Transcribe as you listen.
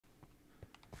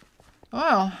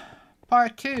Well,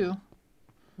 part 2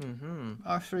 Mm-hmm.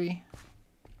 or 3.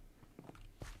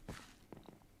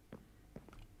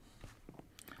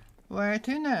 Where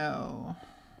to now?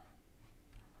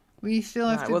 We still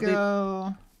have Right, to well,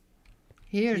 go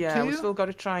here yeah, we've too? still got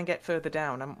to try and get further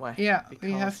down, haven't we? Yeah,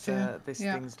 we have Because to. this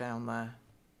Yeah. thing's down there.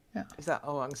 Yeah. Is that?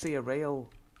 Oh, I can see a rail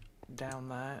down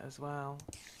there as well.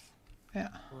 Yeah.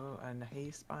 Whoa, and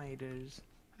hey, spiders.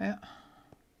 Yeah.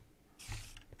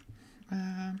 I don't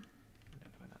know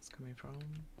where that's coming from.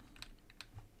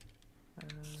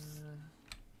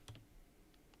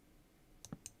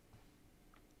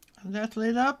 That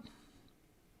lit up.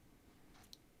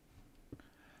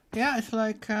 Yeah, it's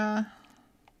like Oh,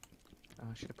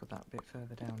 I should have put that a bit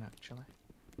further down, actually.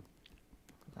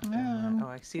 Put that down there. Oh,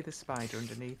 I see the spider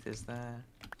underneath is there.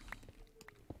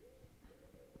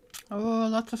 oh,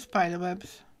 lots of spider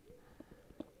webs.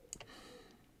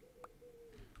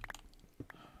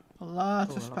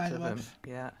 Lots of spider webs.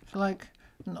 Them. Yeah. It's like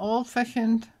an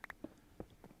old-fashioned.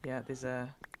 Yeah, there's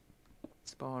a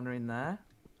spawner in there.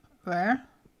 Where?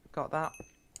 Got that.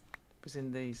 It was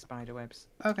in the spider webs.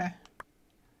 Okay.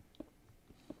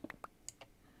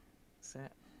 That's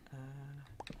it.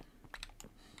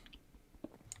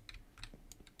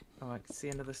 Oh, I can see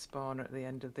another spawner at the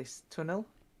end of this tunnel.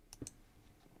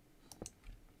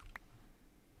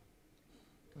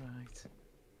 Right.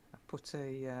 I put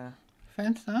a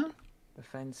Fence down.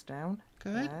 fence down.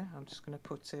 Good. There. I'm just going to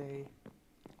put a...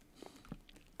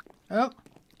 Oh.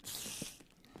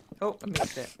 Oh, I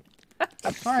missed it.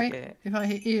 Sorry Okay. if I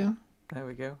hit you. There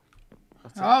we go.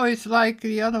 Oh, it's like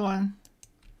the other one.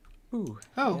 Ooh.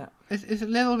 Oh, Yeah. it's a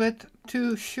little bit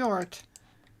too short.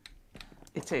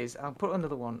 It is. I'll put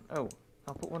another one. Oh,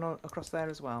 I'll put one across there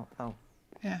as well. Oh.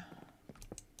 Yeah.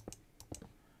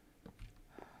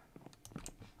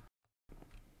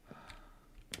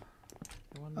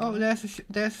 Oh, there's a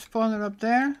spawner up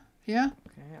there. Yeah.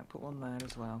 Okay, I'll put one there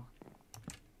as well.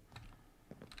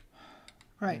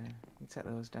 Right. Yeah, you can take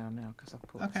those down now because I've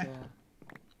put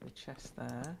the chest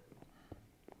there.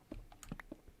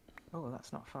 Oh,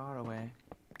 that's not far away.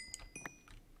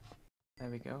 There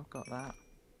we go. Got that.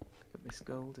 Pick up this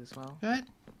gold as well. Good.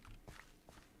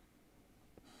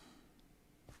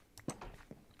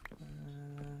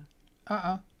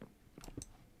 Uh-oh.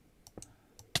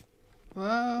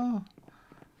 Whoa.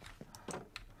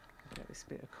 Get this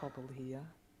bit of cobble here.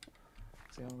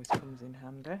 So it always comes in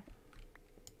handy.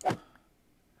 There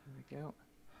we go.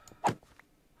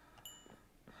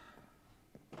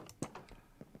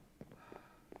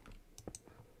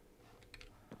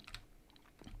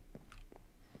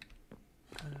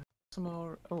 Some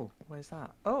more. Oh, where's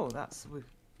that? Oh, that's with.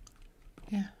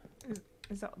 Yeah.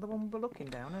 Is that the one we were looking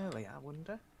down earlier? I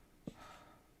wonder.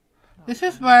 This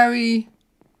is where we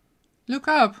look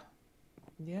up.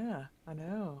 Yeah, I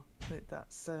know.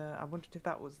 That's. I wondered if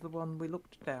that was the one we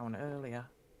looked down earlier.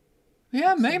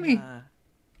 Yeah, maybe.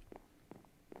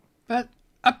 But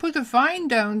I put a vine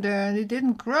down there and it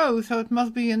didn't grow, so it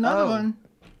must be another one.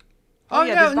 Oh,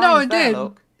 yeah, no, it there, did.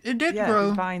 Look. It did yeah, grow.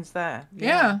 The vines there.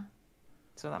 Yeah.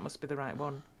 So that must be the right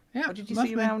one. Yeah. What did you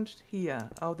see around here?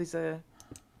 Oh, there's a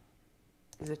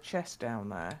chest down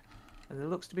there, and there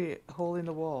looks to be a hole in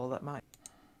the wall that might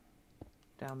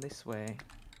down this way.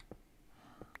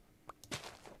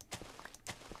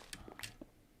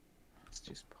 Let's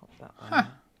just pop that there.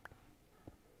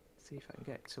 See if I can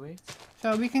get to it.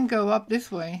 So we can go up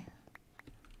this way.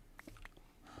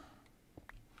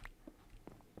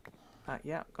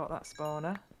 Yeah, got that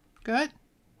spawner. Good.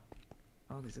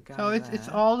 Oh, there's a guy So there. it's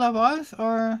all there was,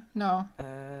 or no?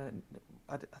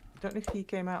 I don't know if he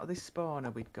came out of this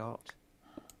spawner we'd got.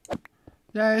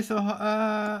 There is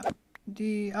a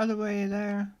the other way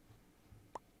there.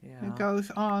 Yeah. It goes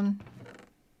on.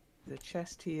 The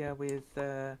chest here with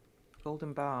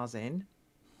golden bars in.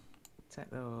 Take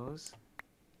those.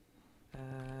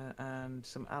 And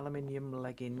some aluminium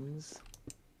leggings.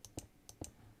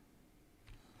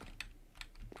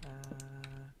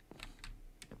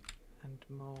 And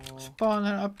more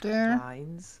Spawner up there.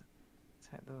 lines.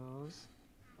 Take those.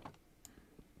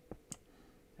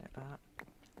 Take that.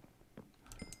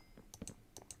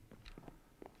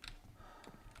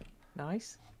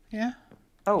 Nice. Yeah.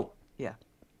 Oh, yeah.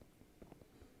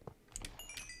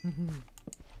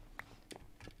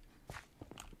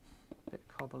 Bit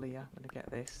cobble here. I'm going to get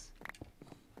this.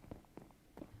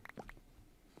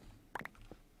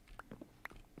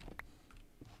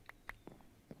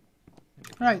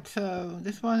 Right, so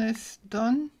this one is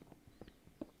done.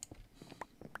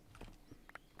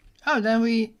 Oh, then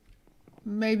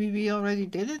maybe we already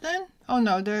did it then? Oh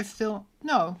no, there's still,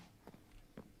 no.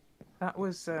 That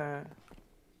was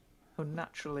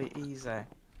unnaturally easy.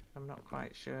 I'm not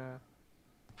quite sure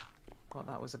what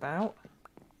that was about.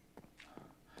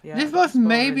 Yeah, This I got a was spawner in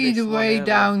maybe this the one way earlier.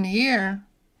 down here.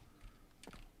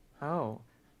 Oh,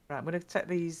 right. I'm going to take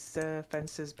these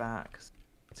fences back.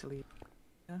 To leave.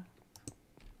 Yeah.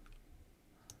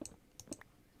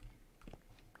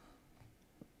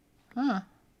 Huh.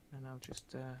 And I'll just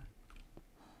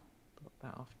block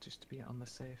that off just to be on the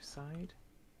safe side.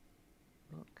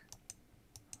 Look.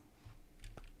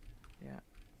 Yeah.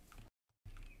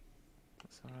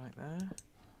 That's alright there.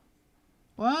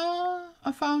 Well,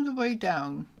 I found a way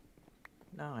down.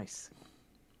 Nice.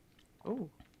 Oh.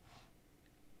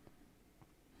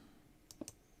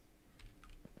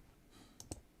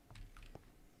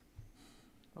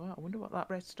 Oh, I wonder what that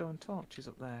redstone torch is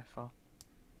up there for.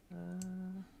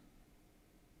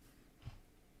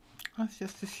 That's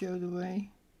just to show the way.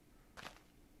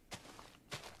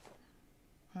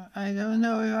 I don't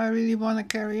know if I really want to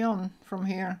carry on from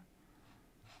here.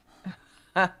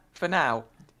 For now.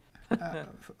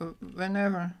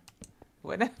 Whenever.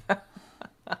 Whenever.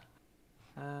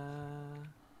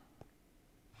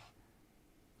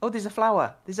 Oh, there's a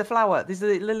flower. There's a flower. There's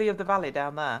the lily of the valley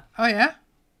down there. Oh yeah?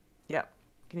 Yep.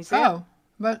 Can you see it? Oh,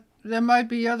 but there might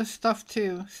be other stuff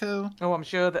too, so... Oh, I'm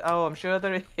sure that. Oh, I'm sure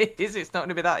there is. It's not going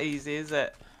to be that easy, is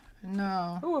it?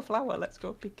 No. Oh, a flower. Let's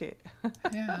go pick it.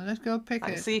 Yeah, let's go pick I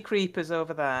can it. see creepers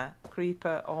over there.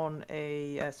 Creeper on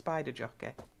a spider jockey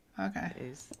Okay.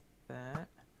 is there.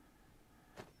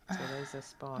 So there's a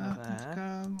spawner Let's there.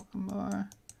 go more.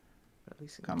 But at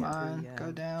least we can Come get on, the,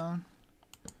 go down.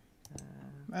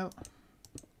 Oh.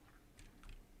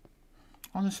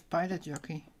 On a spider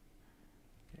jockey.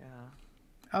 Yeah.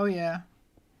 Oh yeah.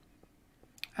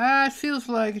 It feels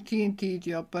like a TNT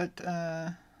job, but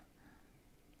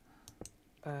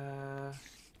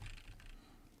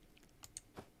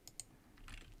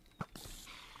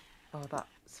Oh, that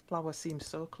flower seems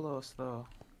so close, though.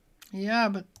 yeah,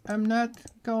 but I'm not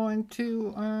going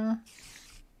to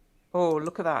Oh,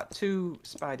 look at that! 2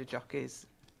 spider jockeys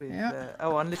with yeah.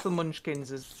 oh, and little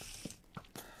munchkins is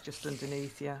just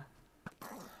underneath. Yeah.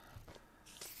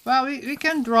 Well, we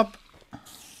can drop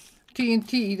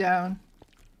TNT down.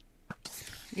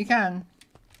 We can.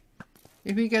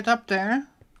 If we get up there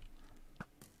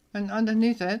and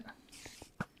underneath it,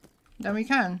 then we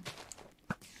can.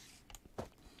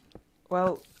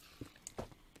 Well,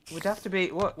 we'd have to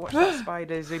be. Watch that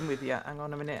spider's in with you. Hang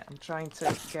on a minute. I'm trying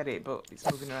to get it, but it's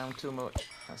moving around too much.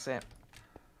 That's it.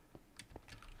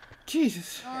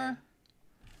 Jesus.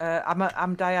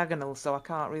 I'm diagonal, so I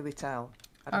can't really tell.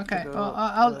 I'd have to Okay. go, Well,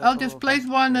 I'll just over place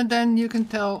one, it. and then you can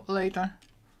tell later.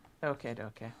 Okay,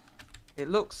 okay. It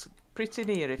looks pretty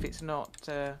near if it's not.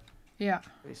 Yeah.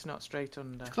 If it's not straight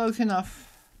under. Close enough.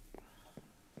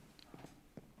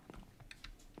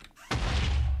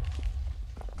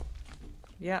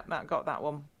 Yeah, that got that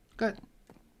one. Good.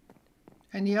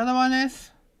 And the other one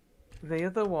is? The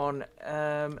other one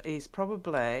is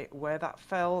probably where that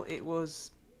fell. It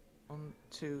was 1,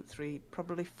 2, 3,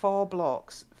 probably 4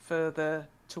 blocks further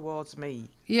towards me.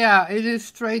 Yeah, it is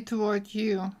straight towards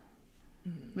you.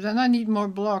 But then I need more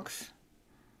blocks.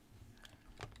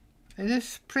 It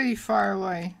is pretty far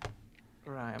away.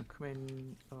 Right, I'm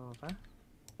coming over.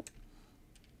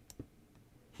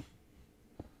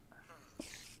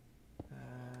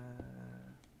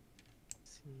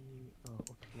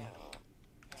 Up here.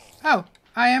 Oh,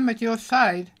 I am at your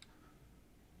side.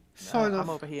 Sort of. I'm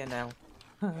over here now.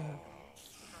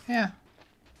 Yeah.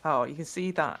 Oh, you can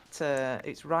see that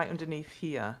it's right underneath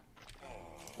here.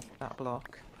 That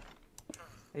block.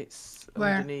 It's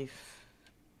Where? underneath.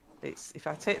 It's if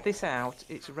I take this out,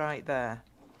 it's right there.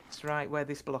 It's right where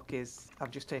this block is.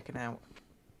 I've just taken out.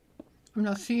 I'm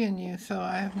not seeing you, so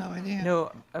I have no idea.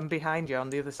 No, I'm behind you on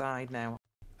the other side now.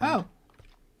 Oh.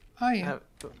 Are you?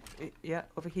 Yeah,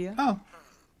 over here. Oh.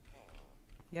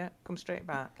 Yeah, come straight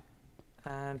back.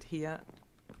 And here,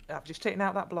 I've just taken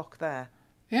out that block there.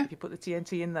 Yeah. If you put the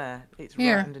TNT in there, it's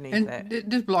Here. right underneath In it.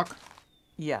 this block.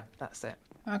 Yeah, that's it.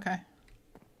 Okay.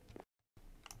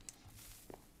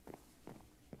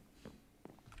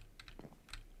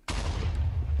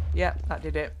 Yeah, that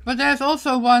did it. But there's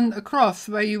also one across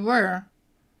where you were.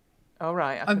 All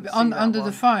right, I can see that under one.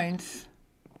 the vines.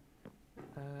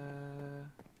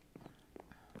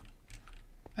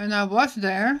 And I was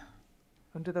there.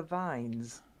 Under the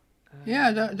vines.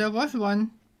 Yeah, there was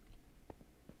one.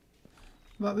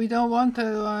 But we don't want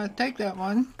to take that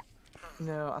one.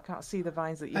 No, I can't see the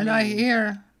vines that you And mean. I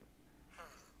hear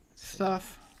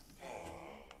stuff.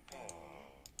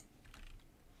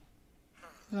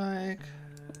 Like...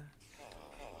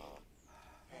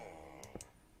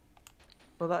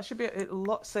 Well, that should be a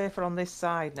lot safer on this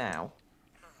side now.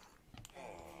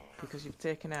 because you've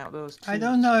taken out those two I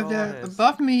don't know if they're spawners.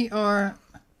 above me or...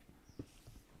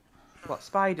 What,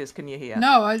 spiders can you hear?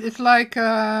 No, it's like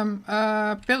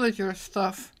pillager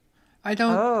stuff. I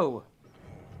don't... Oh!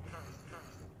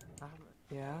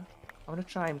 Yeah. I want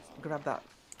to try and grab that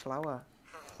flower.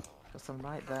 Got some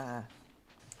right there.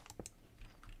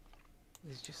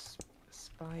 There's just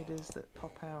spiders that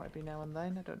pop out every now and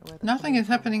then. I don't know where they're Nothing coming is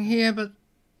from. happening here, but...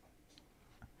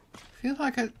 feels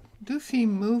like I do see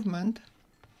movement.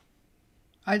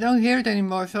 I don't hear it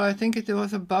anymore, so I think it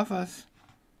was above us.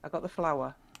 I got the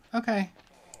flower. Okay.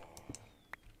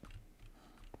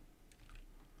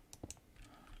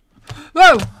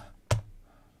 Whoa!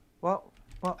 What?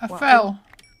 I What? fell.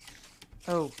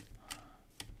 Oh.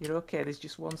 You're okay. There's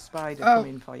just one spider Oh.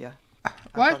 coming for you. I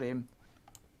What? got him.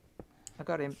 I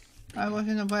got him. I was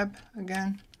in a web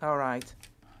again. All right.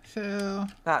 So...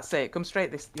 That's it. Come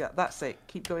straight this. Yeah, that's it.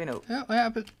 Keep going up. oh, yeah,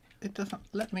 but it doesn't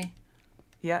let me.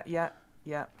 Yeah.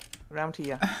 Around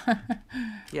here.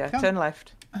 Yeah, Come. turn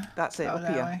left. That's it. Oh, Up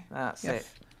that here. way. That's Yes. it.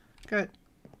 Good.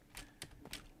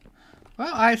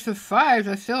 Well, I survived.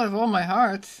 I still have all my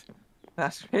hearts.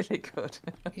 That's really good.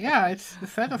 Yeah, it's the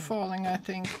feather falling, I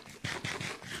think.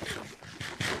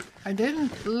 I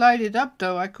didn't light it up,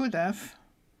 though. I could have.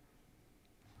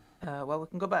 Well, we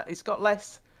can go back. It's got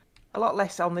a lot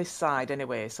less on this side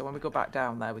anyway. So when we go back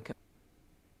down there, we can.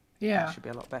 Yeah. That should be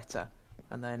a lot better.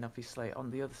 And then obviously on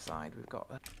the other side, we've got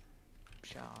the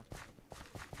shard.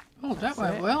 Oh, that That's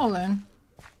went it. well then.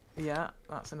 Yeah,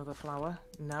 that's another flower.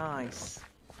 Nice.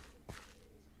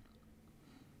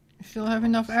 You still have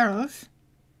enough arrows?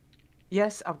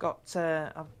 Yes, I've got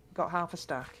half a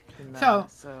stack in there.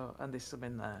 So- and there's some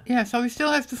in there. Yeah, so we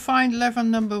still have to find lever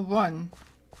number 1.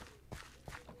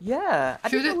 Yeah, I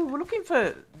Should didn't know it- we were looking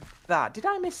for that. Did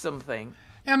I miss something?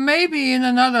 Yeah, maybe in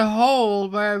another hole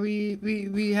where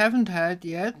we haven't had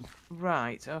yet.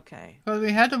 Right. Okay. But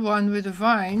we had the one with the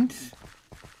vines.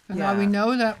 So now we Yeah.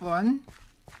 know that one.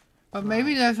 But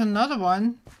maybe Right. there's another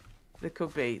one. There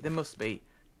could be. There must be.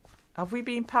 Have we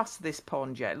been past this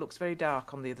pond yet? It looks very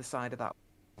dark on the other side of that.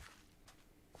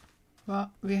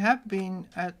 Well, we have been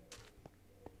at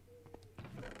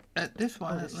this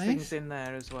one There's at things least. in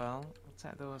there as well.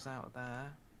 I'll take those out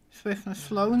there. Swiftness,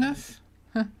 slowness.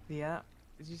 Yeah.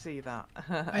 Did you see that?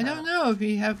 I don't know if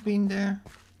we have been there.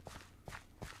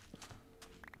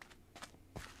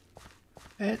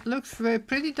 It looks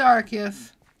pretty dark,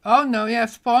 yes. Oh no, yeah,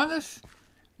 spawners.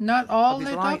 Not all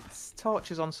There's lit up. lights,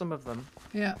 torches on some of them.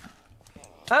 Yeah.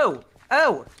 Oh!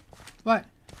 Oh! What?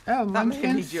 Oh, That made me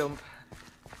munchkins. jump.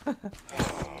 Oh.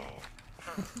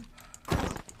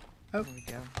 There we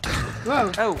go.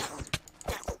 Whoa. Oh!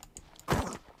 There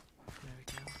we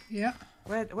go. Yeah.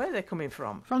 Where are they coming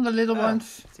from? From the little Oh,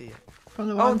 ones. dear. From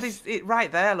the Oh, ones. this it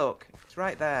right there. Look, it's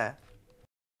right there.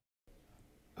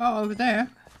 Oh, over there.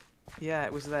 Yeah,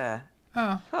 it was there.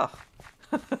 Oh. Oh.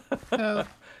 So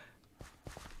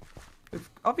We've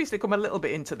obviously come a little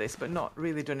bit into this, but not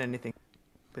really done anything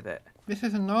with it. this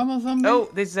is a normal zombie. Oh,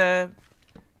 there's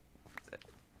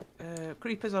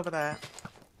creepers over there.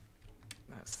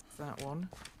 That's that one.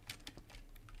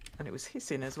 And it was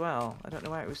hissing as well. I don't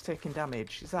know why it was taking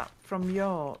damage. Is that from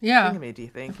your Yeah, thingamay, do you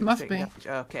think? it was must taking be. damage?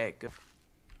 Okay, good.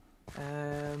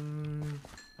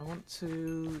 I want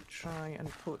to try and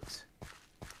put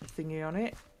a thingy on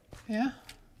it. Yeah.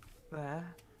 There.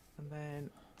 And then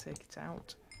take it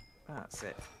out. That's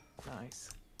it. Nice.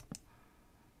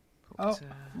 Put, Oh,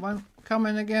 one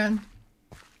coming again.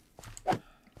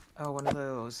 oh, one of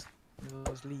those. One of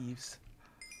those leaves.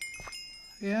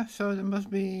 Yeah, so there must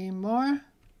be more.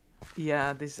 Yeah,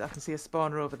 I can see a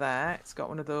spawner over there. It's got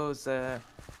one of those Oh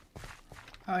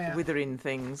yeah. withering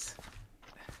things.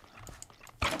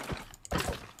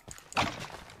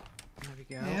 There we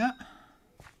go. Yeah.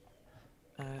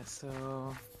 So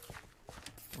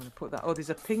I'm going to put that. Oh, there's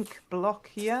a pink block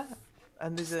here,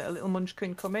 and there's a little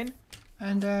munchkin coming.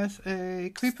 And there's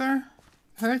a creeper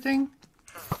hurting.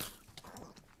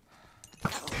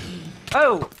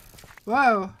 Oh,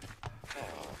 Whoa.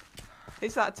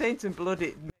 it's that taint and blood.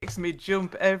 It makes me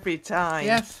jump every time.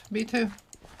 Yes, me too.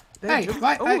 They Hey, jump.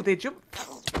 why- Oh, hey. they jump.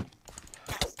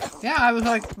 Yeah, I was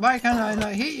like, why can't I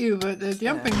not hit you? But they're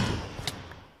jumping.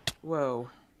 Whoa,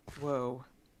 whoa.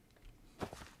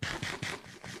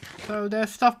 So there's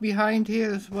stuff behind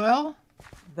here as well.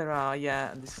 There are,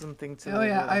 yeah, and there's something to Oh, the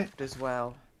yeah, left as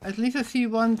well. At least I see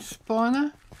one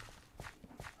spawner.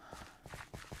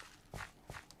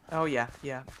 Oh yeah,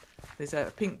 yeah. There's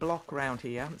a pink block round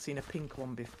here. I haven't seen a pink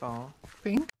one before.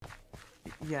 Pink.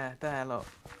 Yeah, there, look.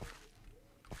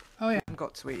 Oh yeah. I haven't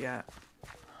got to it yet.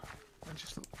 I'm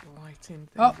just lighting things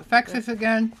Oh, up a bit. Faxes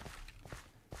again.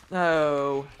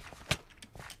 Oh.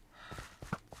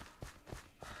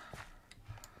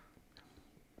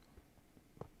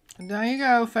 There you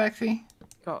go, Faxi.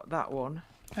 Got that one.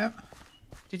 Yep.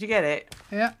 Did you get it?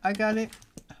 Yeah, I got it.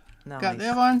 Nice. Got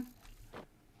that one.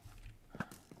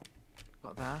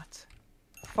 Got that.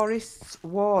 Forest's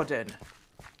Warden.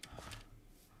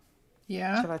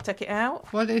 Yeah. Shall I take it out?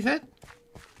 What is it?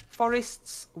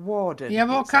 Forest's Warden. Yeah,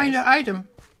 what kind of item?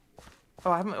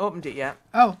 Oh, I haven't opened it yet.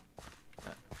 Oh.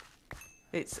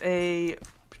 It's a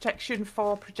protection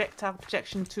for projectile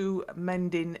protection to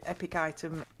mending epic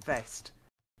item vest.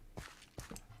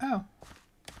 Oh.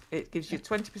 It gives you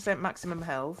 20% maximum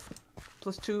health,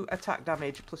 plus 2 attack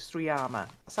damage, plus 3 armor.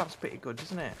 That sounds pretty good,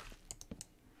 doesn't it?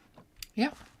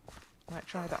 Yeah. Might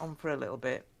try that on for a little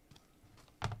bit.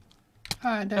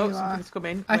 Ah, there Oh, you are. something's come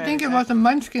in. I Where think is it was the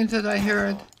munchkins that I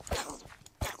heard.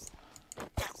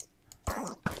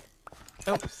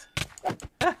 Oops.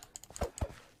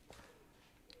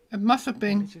 It must have Let me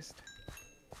been. just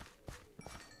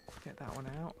get that one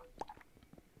out.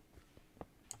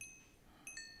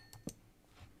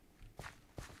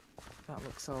 That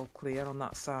looks all clear on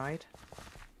that side.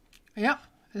 Yeah,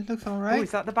 it looks Oh, alright.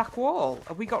 is that the back wall?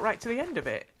 Have we got right to the end of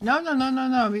it? No.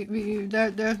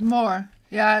 There's more.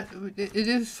 Yeah, it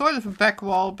is sort of a back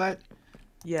wall, but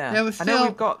Yeah. there was I know still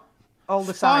we've got all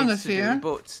the spawners sides to here.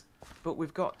 do, but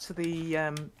we've got to the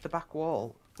back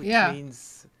wall, which Yeah.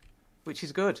 means, which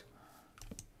is good.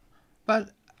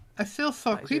 but I still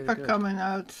saw That is really creeper good. coming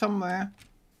out somewhere,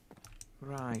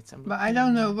 Right. but I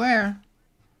don't know where.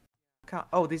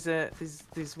 Oh,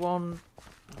 there's one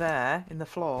there in the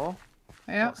floor.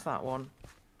 Yeah. What's that one?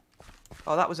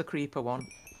 Oh, that was a creeper one.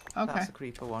 Okay. That's a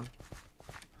creeper one.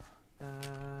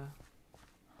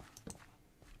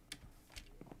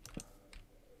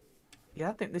 Yeah,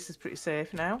 I think this is pretty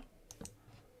safe now.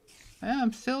 Yeah,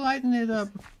 I'm still lighting it up.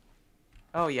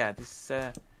 Oh yeah, there's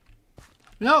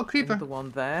No, creeper. another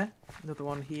one there. Another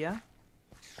one here.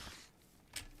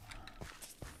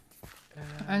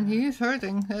 And he is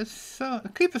hurting. That's so.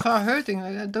 Creepers are hurting.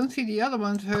 I don't see the other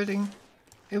ones hurting.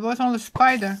 It was on the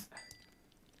spider.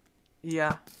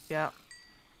 Yeah, yeah.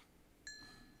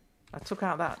 I took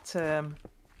out that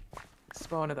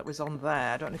spawner that was on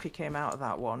there. I don't know if he came out of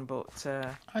that one, but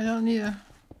I don't need a.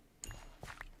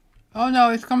 Oh no,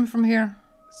 it's coming from here.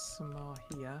 some more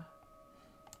here.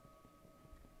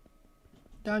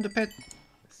 Down the pit.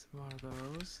 Some more of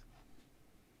those.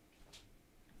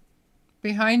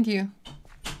 Behind you.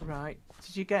 Right.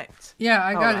 Did you get? Yeah,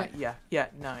 I got right. it. Yeah, yeah,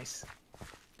 nice.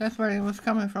 That's where it was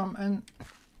coming from. And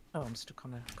Oh, I'm stuck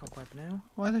on a cobweb now.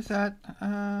 what is that?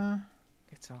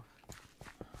 Get off.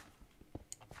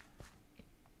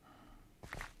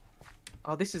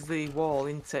 Oh, this is the wall,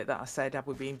 isn't it, that I said have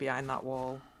we been behind that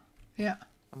wall? Yeah.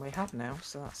 And we have now,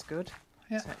 so that's good.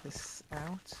 Yeah. Take this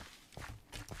out.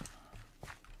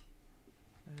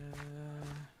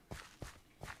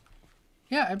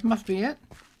 Yeah, it must be it.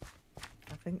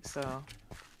 I think so.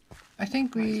 I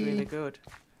think That's we. really good.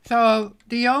 So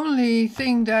the only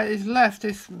thing that is left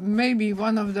is maybe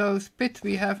one of those pits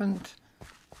we haven't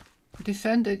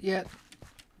descended yet.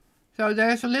 So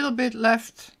there's a little bit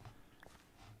left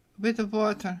with the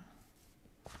water.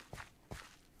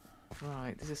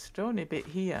 Right, there's a stony bit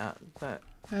here that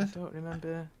Yes. I don't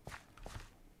remember.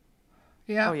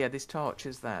 Yeah. Oh yeah, there's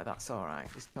torches there. That's all right.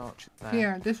 There's torches there.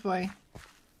 Here, this way.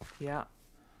 Yeah.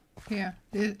 Here.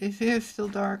 Is here still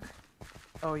dark?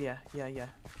 Oh yeah, yeah, yeah.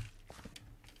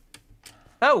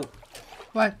 Oh,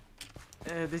 What?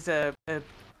 there's a Oh.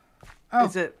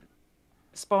 there's a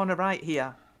spawner right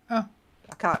here. Oh.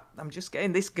 I can't. I'm just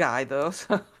getting this guy though.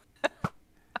 So.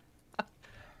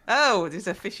 Oh, there's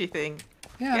a fishy thing.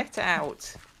 Yeah. Get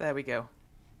out. There we go.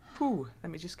 Whew.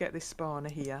 Let me just get this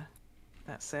spawner here.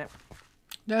 That's it.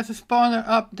 There's a spawner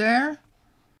up there.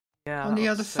 Yeah. On that the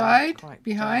other looks, side, quite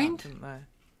behind. dark, isn't there?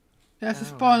 There's a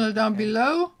Oh, spawner right, down okay.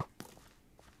 below.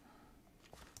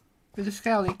 With a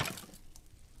skelly.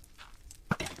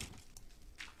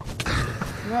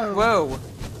 Whoa. Whoa.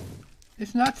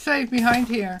 It's not safe behind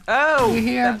here. Oh. You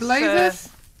hear that's, blazes?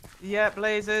 Yeah,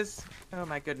 blazers. Oh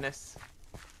my goodness.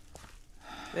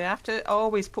 They have to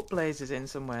always put blazers in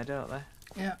somewhere, don't they?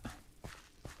 Yeah.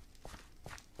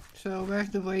 So where's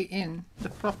the way in? The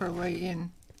proper way in?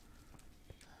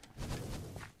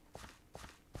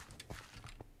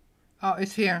 Oh,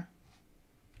 it's here.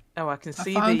 Oh, I can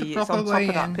see found the it's on proper top way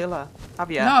of that in. pillar.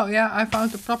 Have you? No, yeah, I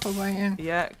found the proper way in.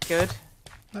 Yeah, good.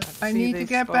 But I I see need the to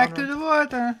get back to spawner. the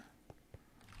water.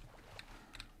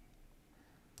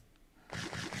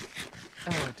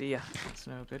 Oh dear, that's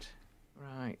no good.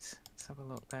 Right, let's have a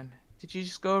look then. Did you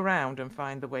just go around and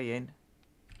find the way in?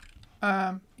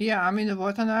 Yeah, I'm in the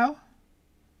water now.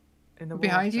 In the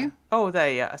Behind water? you? Oh,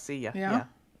 there, yeah, I see you. Yeah.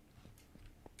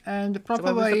 And the proper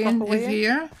where was the way in proper way is in?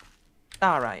 here.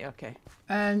 Ah, right, okay.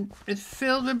 And it's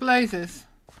filled with blazes.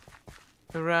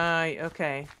 Right,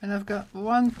 okay. And I've got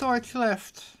one torch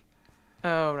left.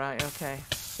 Oh, right, okay.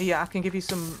 Yeah, I can give you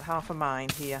some half of mine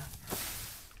here.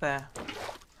 There.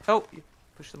 Oh, you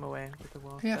push them away with the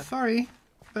water. Yeah, sorry.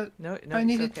 But No, I it's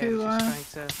needed okay. I was to...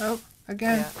 just trying to... Oh,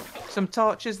 again. Yeah. Some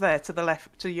torches there to the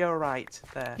left, to your right,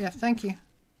 there. Yeah, thank you.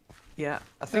 Yeah,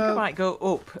 I think I So- might go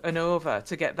up and over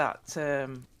to get that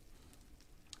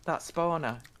that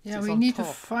spawner. Yeah, It's we on need to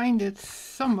top. find it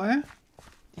somewhere.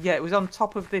 Yeah, it was on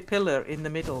top of the pillar in the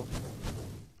middle.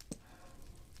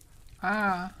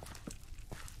 Ah.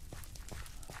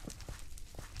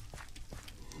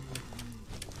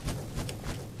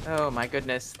 Oh my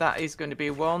goodness, that is going to be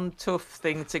one tough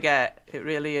thing to get. It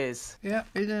really is. Yeah,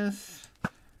 it is.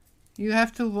 You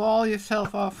have to wall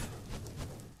yourself off.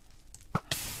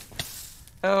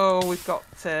 Oh, we've got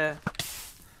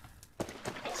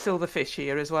silverfish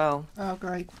here as well. Oh,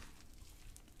 great.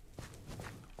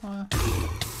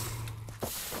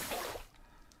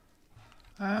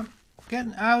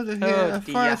 Getting out of here Oh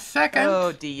for dear. a second.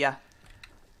 Oh dear.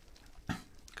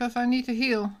 Because I need to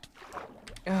heal.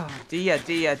 Oh dear,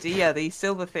 dear, dear, these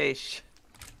silverfish.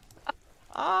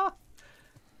 Ah.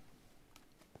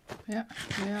 Yeah,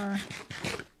 they are.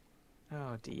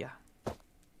 Oh dear.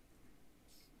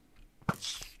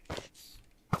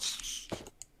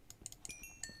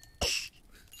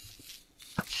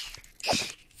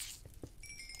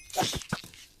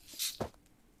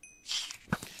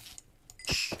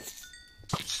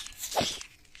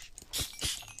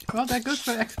 Well, they're good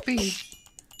for XP.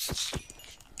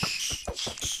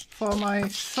 For my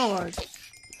sword.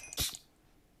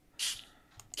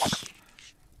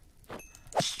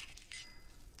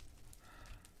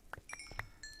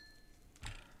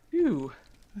 Phew.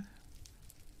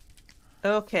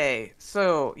 Okay,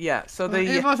 so yeah, so Well, the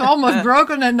it was almost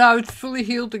broken and now it's fully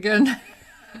healed again.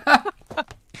 I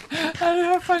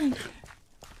have fun.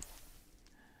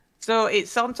 so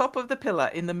it's on top of the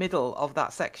pillar in the middle of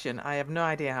that section. I have no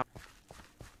idea how.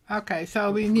 Okay,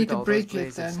 so we with need to all those bridge it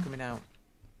blazes then. coming out.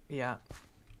 Yeah,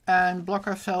 And block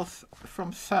ourselves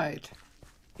from sight.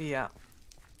 yeah.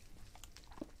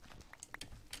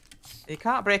 You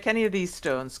can't break any of these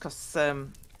stones because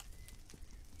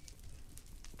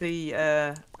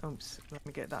the oops, let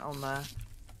me get that on there.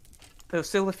 Those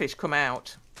silverfish come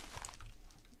out.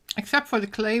 Except for the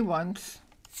clay ones.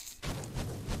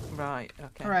 Right.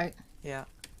 Okay. Right. Yeah.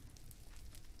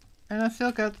 And I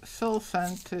still got soul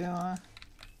sand to...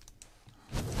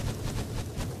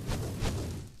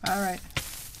 Alright.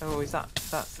 Oh, is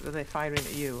that's are they firing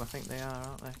at you? I think they are,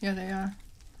 aren't they? Yeah, they are.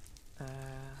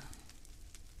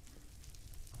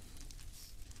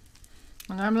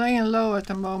 And I'm laying low at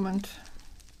the moment.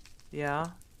 Yeah.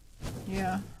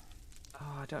 Yeah.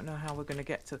 Oh, I don't know how we're going to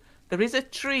get to... There is a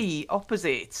tree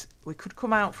opposite. We could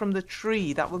come out from the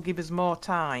tree. That will give us more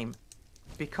time.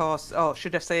 Because... Oh,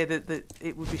 should I say that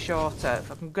it would be shorter?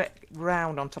 If I can get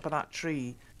round on top of that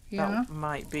tree, Yeah. that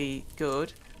might be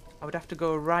good. I would have to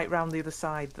go right round the other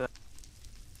side, though.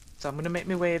 So I'm going to make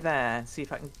my way there and see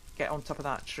if I can get on top of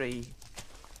that tree.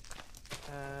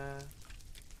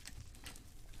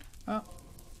 Well,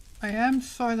 I am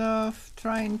sort of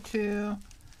trying to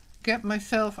get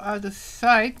myself out of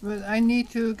sight, but I need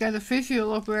to get a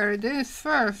visual of where it is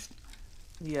first.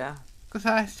 Yeah. Because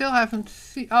I still haven't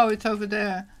seen... Oh, it's over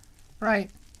there. Right.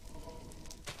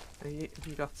 Have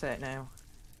you got it now?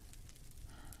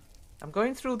 I'm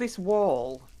going through this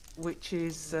wall, which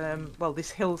is, well,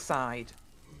 this hillside.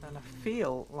 And I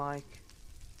feel like...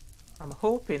 I'm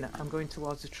hoping I'm going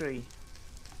towards a tree.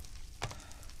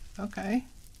 Okay.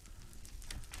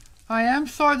 I am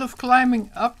sort of climbing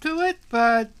up to it,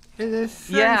 but it is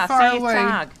very Yeah, far I see away. your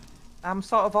tag. I'm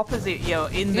sort of opposite you,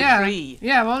 in the tree.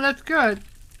 Yeah, well, that's good.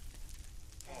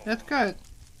 That's good.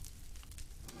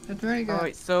 That's very good. Oh,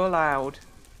 it's so loud.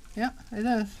 Yeah, it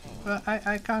is. But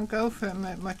I can't go for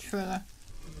much further.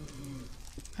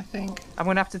 I think. I'm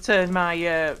going to have to turn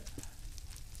my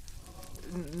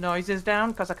noises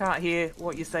down because I can't hear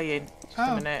what you're saying. Just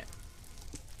a minute.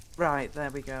 Right, there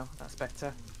we go. That's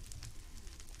better.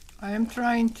 I am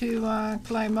trying to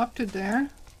climb up to there.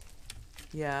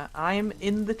 Yeah, I'm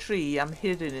in the tree. I'm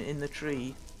hidden in the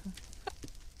tree.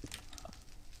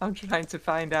 I'm trying to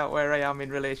find out where I am in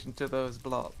relation to those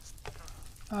blocks.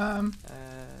 I'm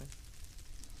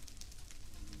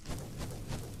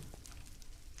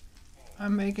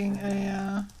making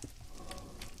a...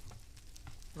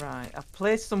 Right, I've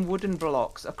placed some wooden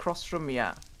blocks across from you.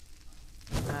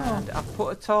 And I've put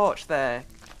a torch there.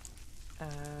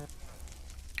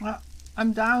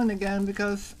 I'm down again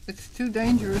because it's too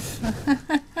dangerous.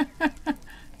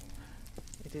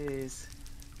 It is.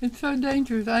 It's so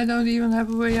dangerous. I don't even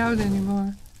have a way out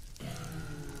anymore.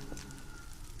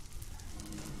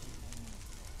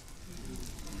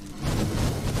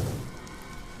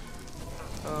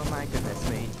 Oh my goodness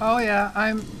me. Oh yeah,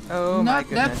 I'm Oh my not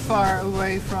that goodness. far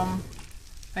away from...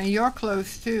 And you're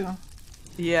close too.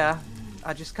 Yeah,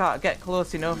 I just can't get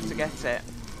close enough to get it.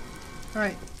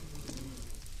 Right.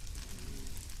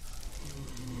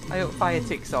 I hope fire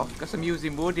ticks off because I'm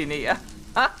using wood in here.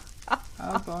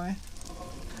 Oh boy.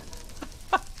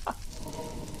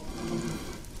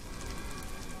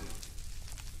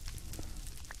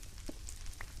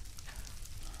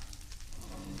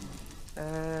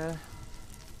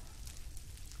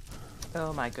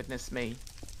 Oh my goodness me.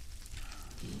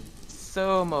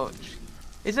 So much.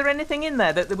 Is there anything in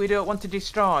there that we don't want to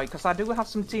destroy? Because I do have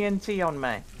some TNT on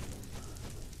me.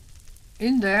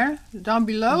 In there? Down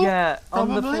below? Yeah, on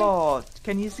the Probably? floor.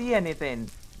 Can you see anything?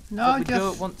 No, that we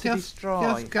don't want to destroy.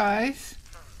 Just guys.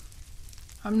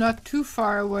 I'm not too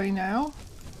far away now.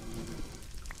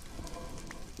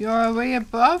 You're way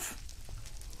above?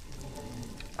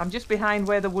 I'm just behind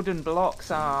where the wooden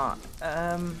blocks are.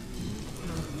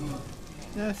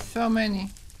 There's so many.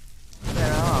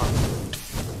 There are.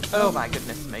 Oh my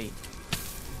goodness me.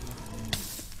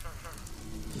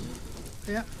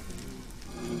 Yeah.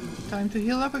 Time to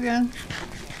heal up again.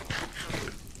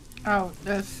 Oh,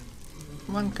 there's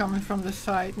one coming from the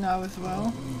side now as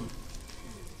well.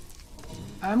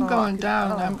 I'm going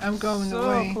down. I'm going so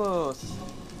away. Close.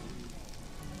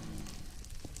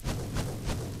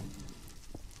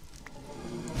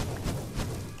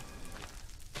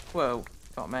 Whoa,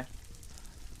 got me.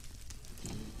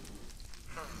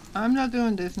 I'm not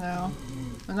doing this now.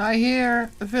 And I hear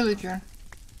a villager.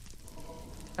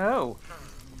 Oh.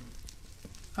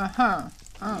 Uh-huh.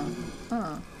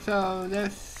 So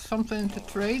there's something to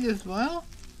trade as well?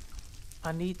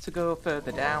 I need to go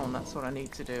further down, that's what I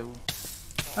need to do.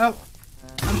 Oh,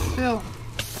 I'm still...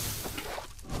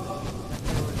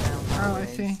 Oh, I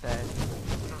see.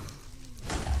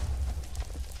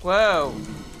 Whoa!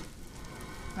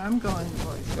 I'm going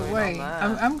away.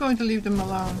 On there? I'm going to leave them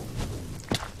alone.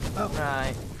 Oh.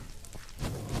 Right.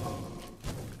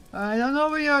 I don't know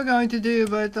what you're going to do,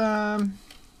 but Well,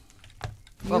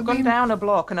 I've gone down a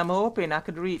block and I'm hoping I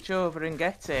could reach over and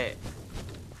get it.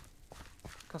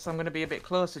 Because I'm going to be a bit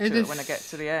closer to it when I get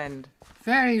to the end.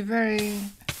 Very, very,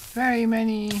 very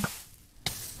many.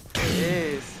 It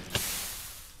is.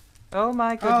 Oh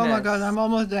my goodness. Oh my god, I'm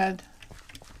almost dead.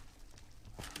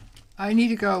 I need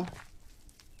to go.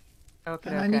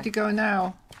 Okay, And I need to go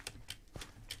now.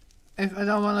 If I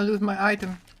don't want to lose my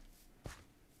item.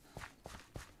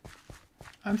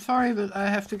 I'm sorry, but I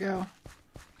have to go.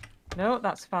 No,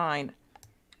 that's fine.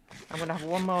 I'm going to have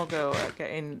one more go at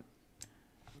getting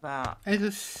that. It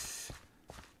is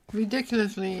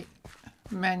ridiculously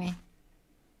many.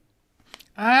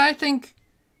 I think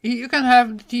you can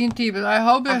have the TNT, but I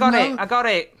hope I got it! I got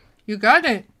it! You got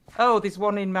it? Oh, there's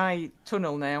one in my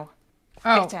tunnel now.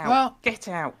 Oh, Get out! well, Get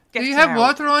out! Get out! do you have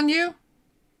water on you?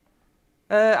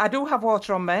 I do have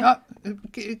water on me. Oh,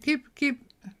 keep.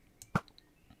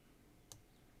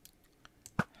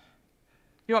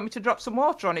 You want me to drop some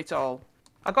water on it all?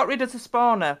 I got rid of the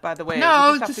spawner, by the way.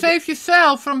 No, to save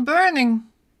yourself from burning.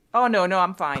 Oh, no,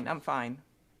 I'm fine. I'm fine.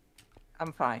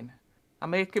 I'm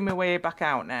making my way back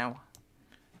out now.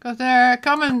 Because they're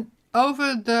coming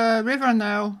over the river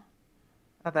now.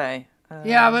 Are they?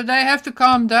 Yeah, but they have to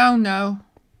calm down now.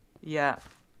 Yeah.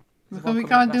 Because we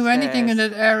can't do anything in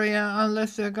that area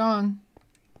unless they're gone.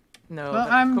 No, well,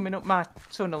 I'm coming up my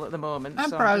tunnel at the moment.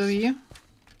 I'm proud of you.